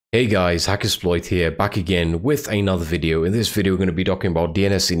Hey guys, HackerSploit here, back again with another video. In this video, we're going to be talking about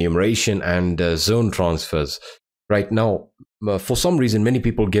DNS enumeration and zone transfers. Right now, for some reason, many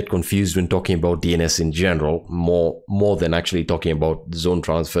people get confused when talking about DNS in general, more than actually talking about zone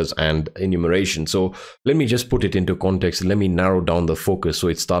transfers and enumeration. So let me just put it into context and let me narrow down the focus so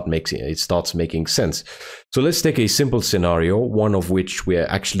it starts making sense. So let's take a simple scenario, one of which we're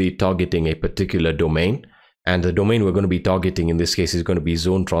actually targeting a particular domain. And the domain we're going to be targeting in this case is going to be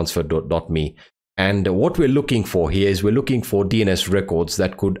zonetransfer.me. And what we're looking for here is we're looking for DNS records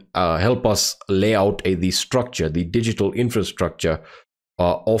that could help us lay out the structure, the digital infrastructure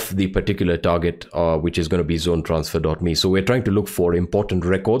of the particular target, which is going to be zonetransfer.me. So we're trying to look for important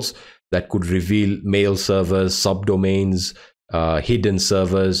records that could reveal mail servers, subdomains, hidden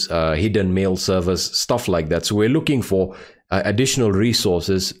servers, hidden mail servers, stuff like that. So we're looking for additional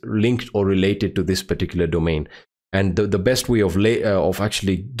resources linked or related to this particular domain. And the best way of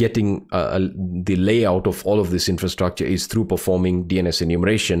actually getting the layout of all of this infrastructure is through performing DNS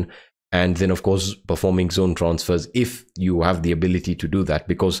enumeration, and then of course performing zone transfers if you have the ability to do that,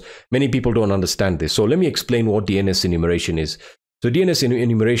 because many people don't understand this. So let me explain what DNS enumeration is. So DNS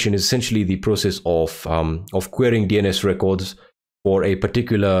enumeration is essentially the process of querying DNS records for a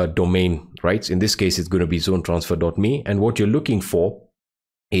particular domain, right? In this case, it's going to be zonetransfer.me. And what you're looking for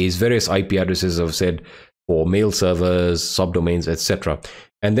is various IP addresses, I've said, for mail servers, subdomains, etc.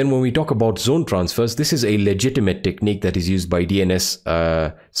 And then when we talk about zone transfers, this is a legitimate technique that is used by DNS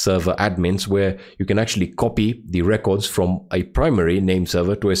server admins, where you can actually copy the records from a primary name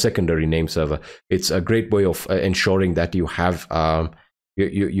server to a secondary name server. It's a great way of ensuring that you have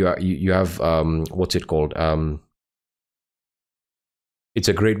what's it called? It's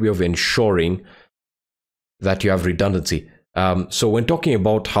a great way of ensuring that you have redundancy. So when talking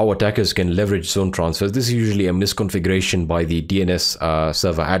about how attackers can leverage zone transfers, this is usually a misconfiguration by the DNS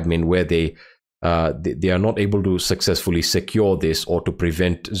server admin, where they are not able to successfully secure this or to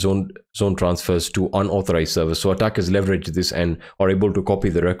prevent zone transfers to unauthorized servers. So attackers leverage this and are able to copy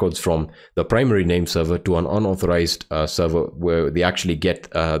the records from the primary name server to an unauthorized server, where they actually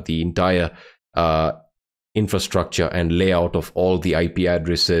get the entire infrastructure and layout of all the IP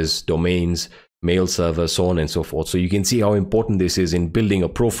addresses, domains, mail servers, so on and so forth. So you can see how important this is in building a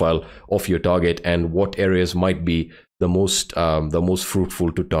profile of your target and what areas might be the most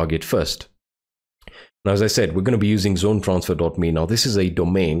fruitful to target first. Now, as I said, we're going to be using zonetransfer.me. Now, this is a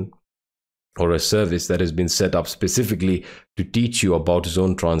domain or a service that has been set up specifically to teach you about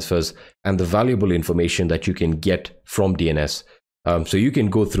zone transfers and the valuable information that you can get from DNS. So you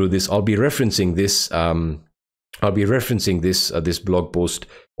can go through this. I'll be referencing this. This blog post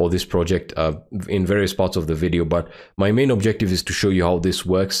or this project in various parts of the video. But my main objective is to show you how this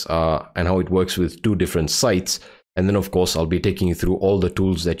works and how it works with two different sites. And then, of course, I'll be taking you through all the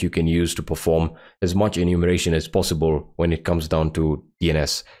tools that you can use to perform as much enumeration as possible when it comes down to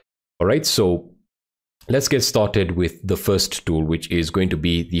DNS. All right, so let's get started with the first tool, which is going to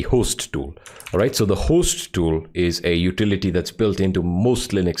be the host tool. All right, so the host tool is a utility that's built into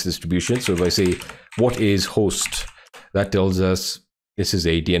most Linux distributions. So if I say, what is host? That tells us this is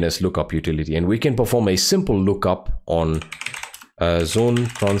a DNS lookup utility, and we can perform a simple lookup on zone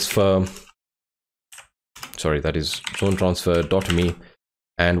transfer. Sorry, that is zonetransfer.me,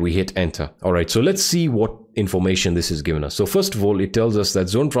 and we hit enter. All right, so let's see what information this has given us. So first of all, it tells us that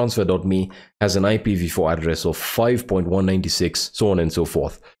zonetransfer.me has an IPv4 address of 5.196, so on and so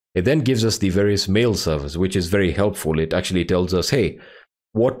forth. It then gives us the various mail servers, which is very helpful. It actually tells us, hey,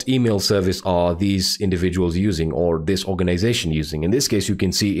 what email service are these individuals using or this organization using? In this case, you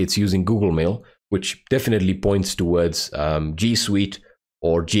can see it's using Google Mail, which definitely points towards G Suite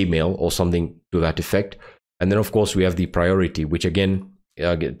or Gmail or something to that effect. And then, of course, we have the priority, which again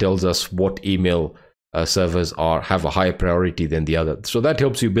tells us what email servers have a higher priority than the other. So that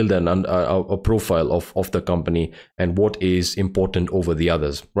helps you build a profile of the company and what is important over the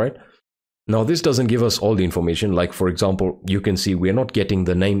others, right? Now, this doesn't give us all the information. Like, for example, you can see we're not getting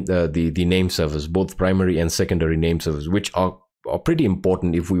the name servers, both primary and secondary name servers, which are pretty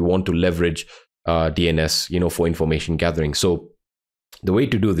important if we want to leverage DNS, for information gathering. So the way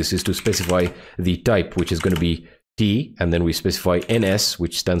to do this is to specify the type, which is going to be T, and then we specify NS,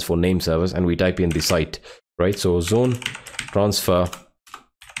 which stands for name servers, and we type in the site, right? So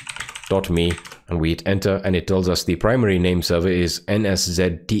zonetransfer.me, and we hit enter, and it tells us the primary name server is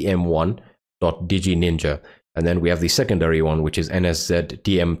nsztm1.digininja, and then we have the secondary one, which is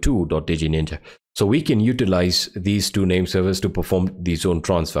nsztm2.digininja. So we can utilize these two name servers to perform the zone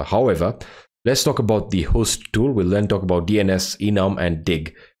transfer. However, let's talk about the host tool. We'll then talk about DNS, enum, and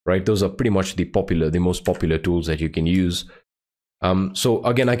dig. Right, those are pretty much the most popular tools that you can use So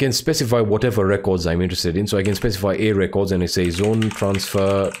again, I can specify whatever records I'm interested in. So I can specify A records and I say zone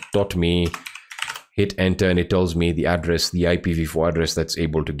transfer.me, hit enter, and it tells me the address, the IPv4 address that's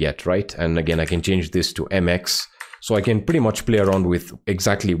able to get, right? And again, I can change this to MX. So I can pretty much play around with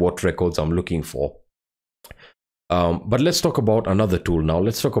exactly what records I'm looking for. But let's talk about another tool now.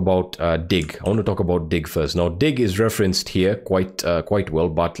 Let's talk about dig. I want to talk about dig first. Now, dig is referenced here quite well,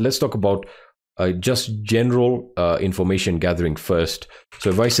 but let's talk about just general information gathering first. So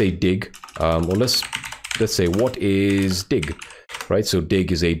if I say dig, well, let's say what is dig, right? So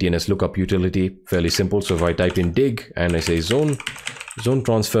dig is a DNS lookup utility, fairly simple. So if I type in dig and I say zone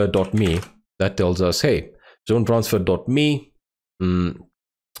transfer.me, that tells us, hey, zone transfer.me,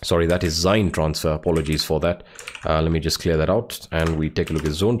 sorry, that is Zine transfer. Apologies for that. Let me just clear that out. And we take a look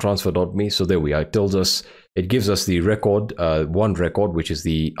at zone transfer.me. So there we are. It tells us, it gives us the record, one record, which is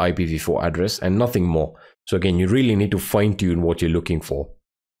the IPv4 address and nothing more. So again, you really need to fine tune what you're looking for.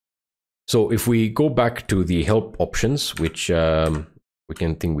 So if we go back to the help options, which we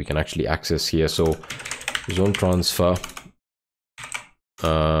can actually access here. So zone transfer,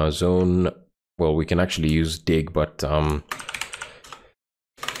 well, we can actually use dig, but so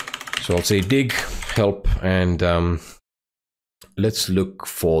I'll say dig help, and let's look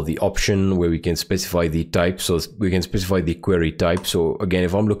for the option where we can specify the type. So we can specify the query type. So again,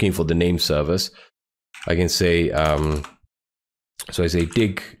 if I'm looking for the name servers, I can say, so I say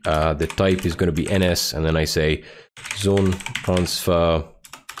dig, the type is going to be NS, and then I say zone transfer.me,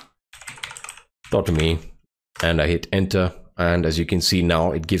 and I hit enter. And as you can see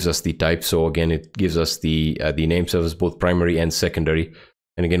now, it gives us the type. So again, it gives us the name servers, both primary and secondary.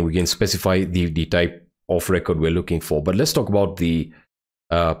 And again, we can specify the type of record we're looking for. But let's talk about the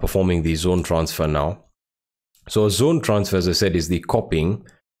performing the zone transfer now. So a zone transfer, as I said, is the copying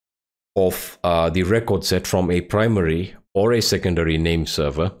of the record set from a primary or a secondary name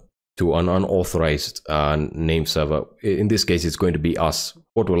server to an unauthorized name server. In this case, it's going to be us.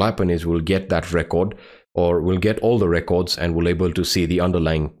 What will happen is we'll get that record, or we'll get all the records, and we'll be able to see the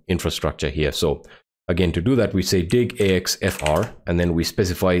underlying infrastructure here. So again, to do that, we say dig AXFR, and then we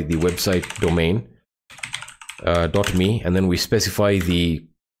specify the website domain .me, and then we specify the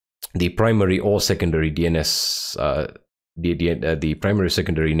primary or secondary DNS, the primary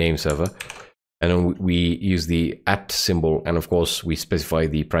secondary name server, and then we use the @ symbol, and of course we specify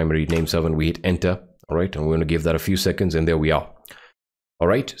the primary name server, and we hit enter. All right, and we're going to give that a few seconds, and there we are. All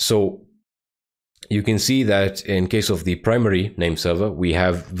right, so you can see that in case of the primary name server, we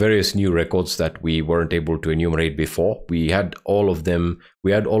have various new records that we weren't able to enumerate before. We had all of them.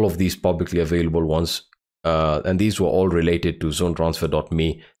 We had all of these publicly available ones, and these were all related to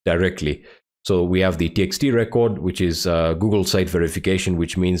zonetransfer.me directly. So we have the TXT record, which is Google site verification,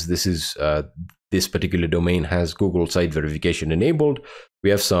 which means this is this particular domain has Google site verification enabled. We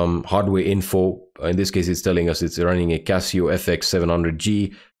have some hardware info. In this case, it's telling us it's running a Casio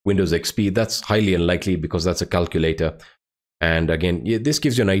FX700G Windows XP. That's highly unlikely because that's a calculator. And again, this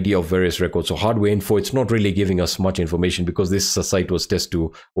gives you an idea of various records. So hardware info, it's not really giving us much information because this site was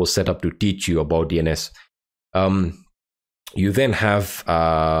set up to teach you about DNS. You then have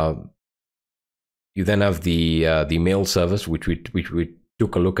the mail service, which we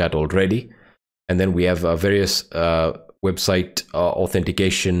took a look at already, and then we have various website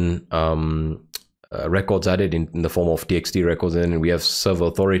authentication records added in the form of TXT records, and then we have server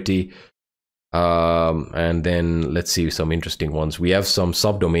authority, and then let's see some interesting ones. We have some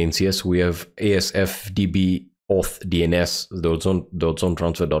subdomains here. So we have ASFDB auth DNS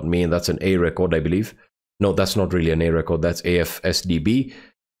 .zonetransfer.me, and that's an A record, I believe. No, that's not really an A record. That's AFSDB.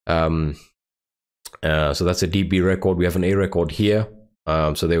 So that's a DB record. We have an A record here.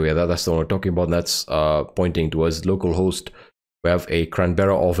 So there we are. That's the one we're talking about. And that's pointing towards localhost. We have a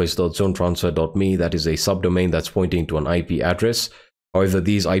Cranberra office.zonetransfer.me. That is a subdomain that's pointing to an IP address. However,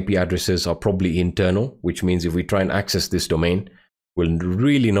 these IP addresses are probably internal, which means if we try and access this domain, we'll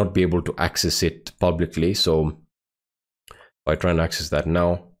really not be able to access it publicly. So if I try and access that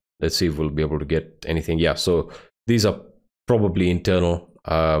now, let's see if we'll be able to get anything. Yeah, so these are probably internal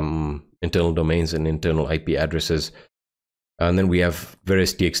domains and internal IP addresses. And then we have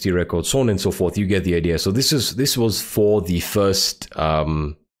various TXT records, so on and so forth. You get the idea. So this was for the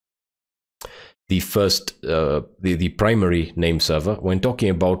primary name server. When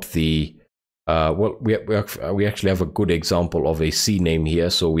talking about the well, we actually have a good example of a C name here.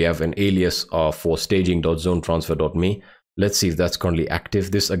 So we have an alias for staging.zonetransfer.me. Let's see if that's currently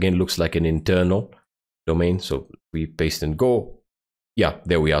active. This again looks like an internal domain. So we paste and go. Yeah,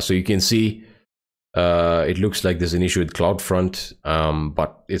 there we are. So you can see It looks like there's an issue with CloudFront,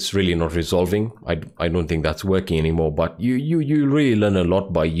 but it's really not resolving. I don't think that's working anymore, but you really learn a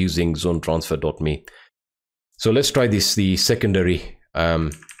lot by using zonetransfer.me. So let's try this, the secondary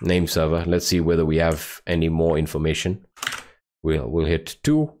name server. Let's see whether we have any more information. We'll hit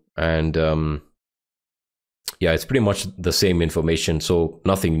 2, and yeah, it's pretty much the same information, so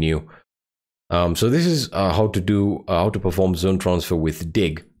nothing new. So this is how to perform zone transfer with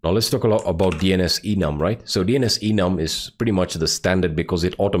dig. Now let's talk a lot about DNS Enum, right? So DNS Enum is pretty much the standard because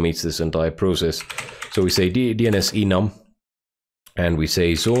it automates this entire process. So we say DNS Enum, and we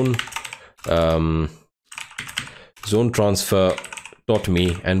say zone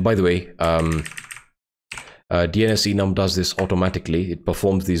transfer.me. And by the way, DNS Enum does this automatically. It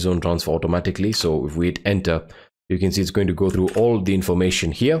performs the zone transfer automatically. So if we hit enter, you can see it's going to go through all the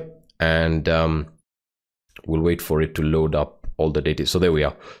information here, and we'll wait for it to load up all the data. So there we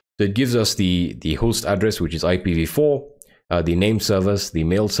are. So it gives us the host address, which is IPv4, the name servers, the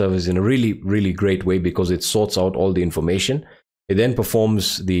mail servers, in a really great way because it sorts out all the information. It then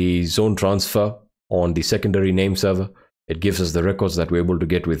performs the zone transfer on the secondary name server. It gives us the records that we're able to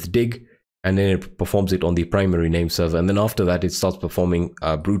get with dig, and then it performs it on the primary name server. And then after that, it starts performing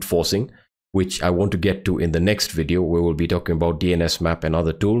brute forcing, which I want to get to in the next video, where we'll be talking about DNS map and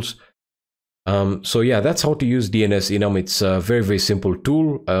other tools. So yeah, that's how to use DNS Enum. It's a very simple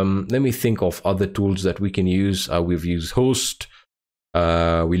tool. Let me think of other tools that we can use. We've used host.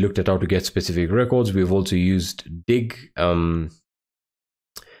 We looked at how to get specific records. We've also used dig.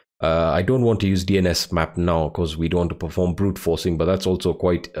 I don't want to use DNS map now because we don't want to perform brute forcing, but that's also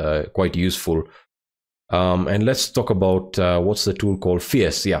quite useful. And let's talk about what's the tool called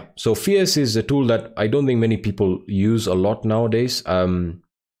fürs. Yeah, so fürs is a tool that I don't think many people use a lot nowadays.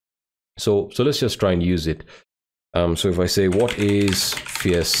 So let's just try and use it. So if I say what is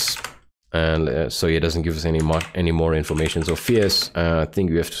fürs, and so it doesn't give us any more information. So fürs, I think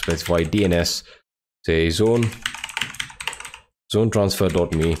we have to specify DNS, say zone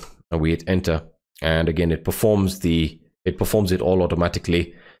transfer.me, and we hit enter, and again it performs it all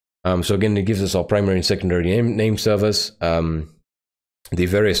automatically. So again, it gives us our primary and secondary name servers, the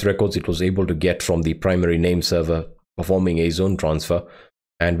various records it was able to get from the primary name server performing a zone transfer.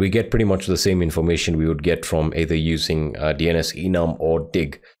 And we get pretty much the same information we would get from either using DNS Enum or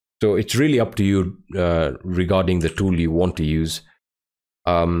dig. So it's really up to you regarding the tool you want to use.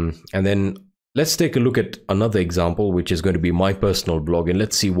 And then let's take a look at another example, which is going to be my personal blog, and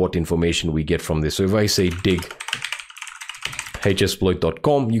let's see what information we get from this. So if I say dig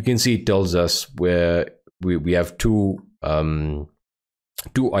hackersploit.com, you can see it tells us where we have two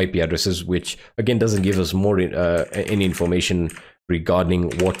IP addresses, which again doesn't give us more any information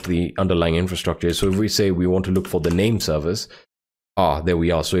regarding what the underlying infrastructure is. So if we say we want to look for the name servers, there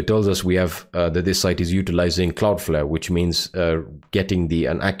we are. So it tells us we have that this site is utilizing Cloudflare, which means getting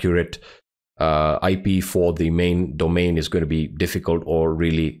an accurate IP for the main domain is going to be difficult, or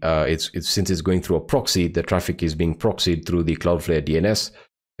really since it's going through a proxy, the traffic is being proxied through the Cloudflare DNS.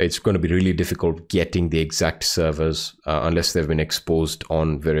 It's going to be really difficult getting the exact servers unless they've been exposed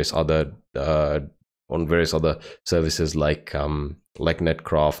on various other services like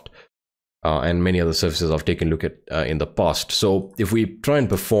Netcraft and many other services I've taken a look at in the past. So if we try and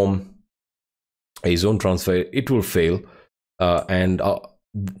perform a zone transfer, it will fail. And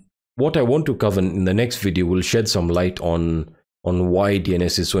what I want to cover in the next video will shed some light on why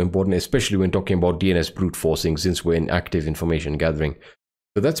DNS is so important, especially when talking about DNS brute forcing, since we're in active information gathering.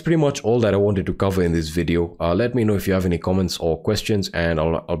 So that's pretty much all that I wanted to cover in this video. Let me know if you have any comments or questions, and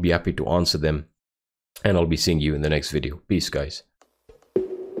I'll be happy to answer them. And I'll be seeing you in the next video. Peace, guys.